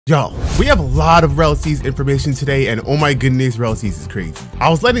Yo, we have a lot of RELL information today, and oh my goodness, RELL is crazy. I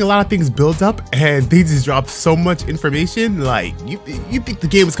was letting a lot of things build up, and they just dropped so much information. Like, you think the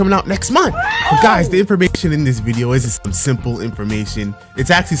game is coming out next month. But guys, the information in this video is just some simple information.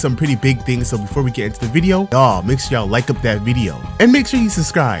 It's actually some pretty big things, so before we get into the video, y'all, make sure y'all like up that video. And make sure you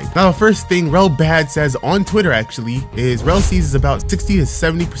subscribe. Now, the first thing RELL Bad says on Twitter, actually, is RELL is about 60 to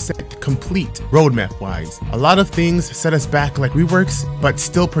 70% complete, roadmap-wise. A lot of things set us back like reworks, but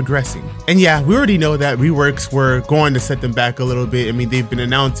still progressing. And yeah, we already know that reworks were going to set them back a little bit. I mean, they've been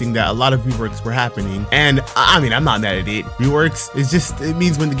announcing that a lot of reworks were happening, and I mean, I'm not mad at it. Reworks is just, it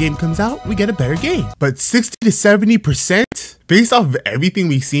means when the game comes out, we get a better game. But 60 to 70%? Based off of everything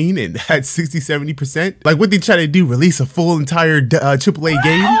we've seen, and that 60-70%, like what they try to do, release a full entire AAA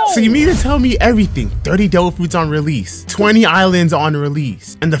game? So you mean to tell me everything, 30 devil fruits on release, 20 islands on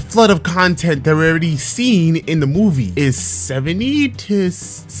release, and the flood of content that we're already seen in the movie is 60 to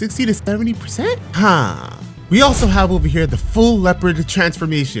 70%? Huh. We also have over here the full leopard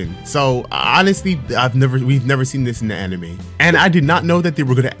transformation. So honestly, we've never seen this in the anime. And I did not know that they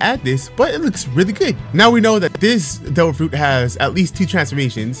were gonna add this, but it looks really good. Now we know that this devil fruit has at least 2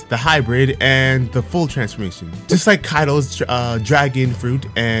 transformations, the hybrid and the full transformation. Just like Kaido's dragon fruit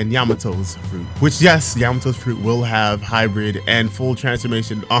and Yamato's fruit. Which yes, Yamato's fruit will have hybrid and full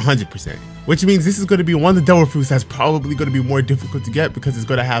transformation 100%. Which means this is going to be one of the devil fruits that's probably going to be more difficult to get, because it's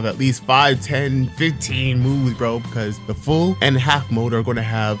going to have at least 5, 10, 15 moves, bro, because the full and half mode are going to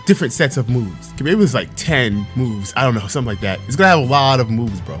have different sets of moves. Maybe it's like 10 moves, I don't know, something like that. It's going to have a lot of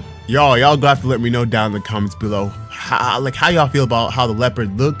moves, bro. Y'all gonna have to let me know down in the comments below how y'all feel about how the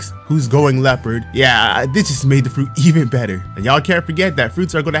leopard looks, who's going leopard. Yeah, this just made the fruit even better. And y'all can't forget that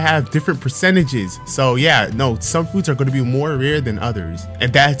fruits are gonna have different percentages. So yeah, no, some fruits are gonna be more rare than others,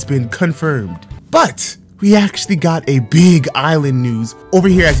 and that's been confirmed. But we actually got a big island news over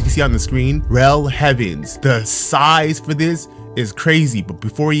here, as you can see on the screen. RELL Heavens. The size for this is crazy, but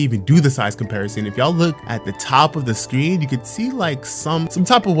before we even do the size comparison, if y'all look at the top of the screen, you could see like some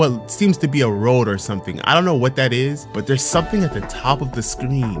type of what seems to be a road or something. I don't know what that is, but there's something at the top of the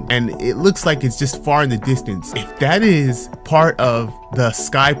screen, and it looks like it's just far in the distance. If that is part of the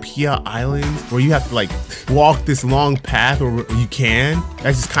Skypiea Islands, where you have to like walk this long path, or you can,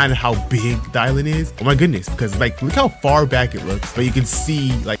 that's just kind of how big the island is. Oh my goodness, because like look how far back it looks, but you can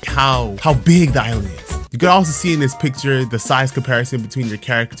see like how big the island is. You can also see in this picture the size comparison between your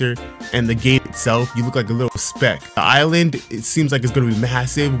character and the game itself. You look like a little speck. The island, it seems like it's going to be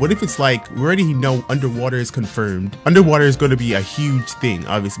massive. What if it's like, we already know underwater is confirmed. Underwater is going to be a huge thing.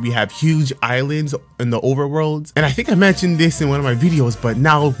 Obviously, we have huge islands in the overworlds. And I think I mentioned this in one of my videos, but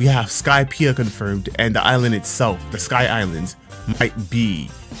now we have Skypiea confirmed, and the island itself, the Sky Islands, might be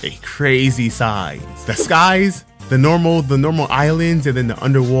a crazy size. The skies, the normal islands, and then the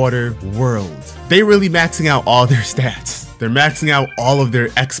underwater worlds. They really maxing out all their stats. They're maxing out all of their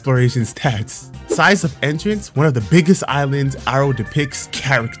exploration stats. Size of entrance, one of the biggest islands Arrow depicts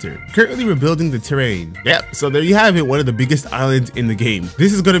character. Currently rebuilding the terrain. Yep, so there you have it, one of the biggest islands in the game.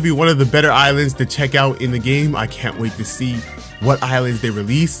 This is going to be one of the better islands to check out in the game. I can't wait to see what islands they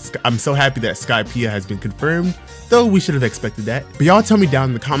release. I'm so happy that Skypiea has been confirmed, though we should have expected that. But y'all tell me down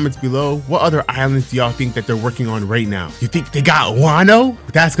in the comments below, what other islands do y'all think that they're working on right now? You think they got Wano?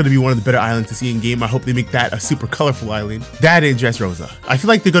 That's gonna be one of the better islands to see in game. I hope they make that a super colorful island. That and Dressrosa. I feel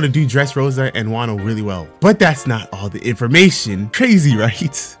like they're gonna do Dressrosa and Wano really well. But that's not all the information. Crazy,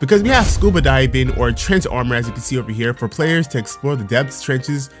 right? Because we have scuba diving, or trench armor, as you can see over here, for players to explore the depths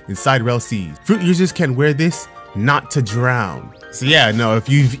trenches inside RELL seas. Fruit users can wear this not to drown. So yeah, no, if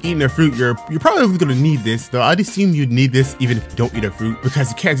you've eaten a fruit, you're probably gonna need this, though I'd assume you'd need this even if you don't eat a fruit, because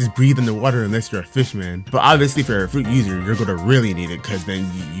you can't just breathe underwater unless you're a fish man. But obviously, if you're a fruit user, you're gonna really need it, because then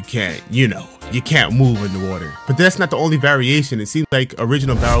you can't, you know, you can't move in the water. But that's not the only variation. It seems like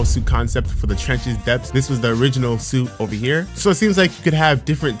original barrel suit concept for the trenches depths. This was the original suit over here. So it seems like you could have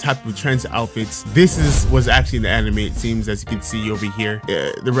different type of trench outfits. This was actually in the anime, it seems, as you can see over here.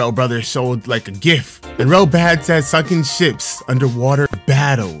 The RELL brothers showed like a GIF. And RELL Bad says sunken ships, underwater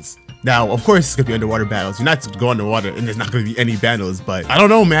battles. Now, of course, it's gonna be underwater battles. You're not going underwater and there's not gonna be any battles, but I don't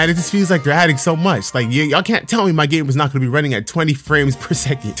know, man. It just feels like they're adding so much. Like, y'all can't tell me my game is not gonna be running at 20 frames per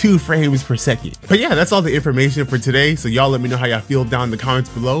second, 2 frames per second. But yeah, that's all the information for today. So y'all let me know how y'all feel down in the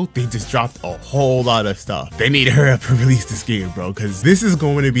comments below. They just dropped a whole lot of stuff. They need to hurry up and release this game, bro, because this is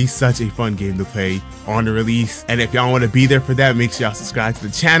going to be such a fun game to play on the release. And if y'all want to be there for that, make sure y'all subscribe to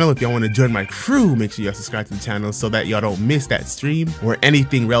the channel. If y'all want to join my crew, make sure y'all subscribe to the channel so that y'all don't miss that stream or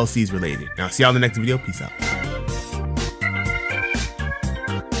anything RELL related. Now, see y'all in the next video. Peace out.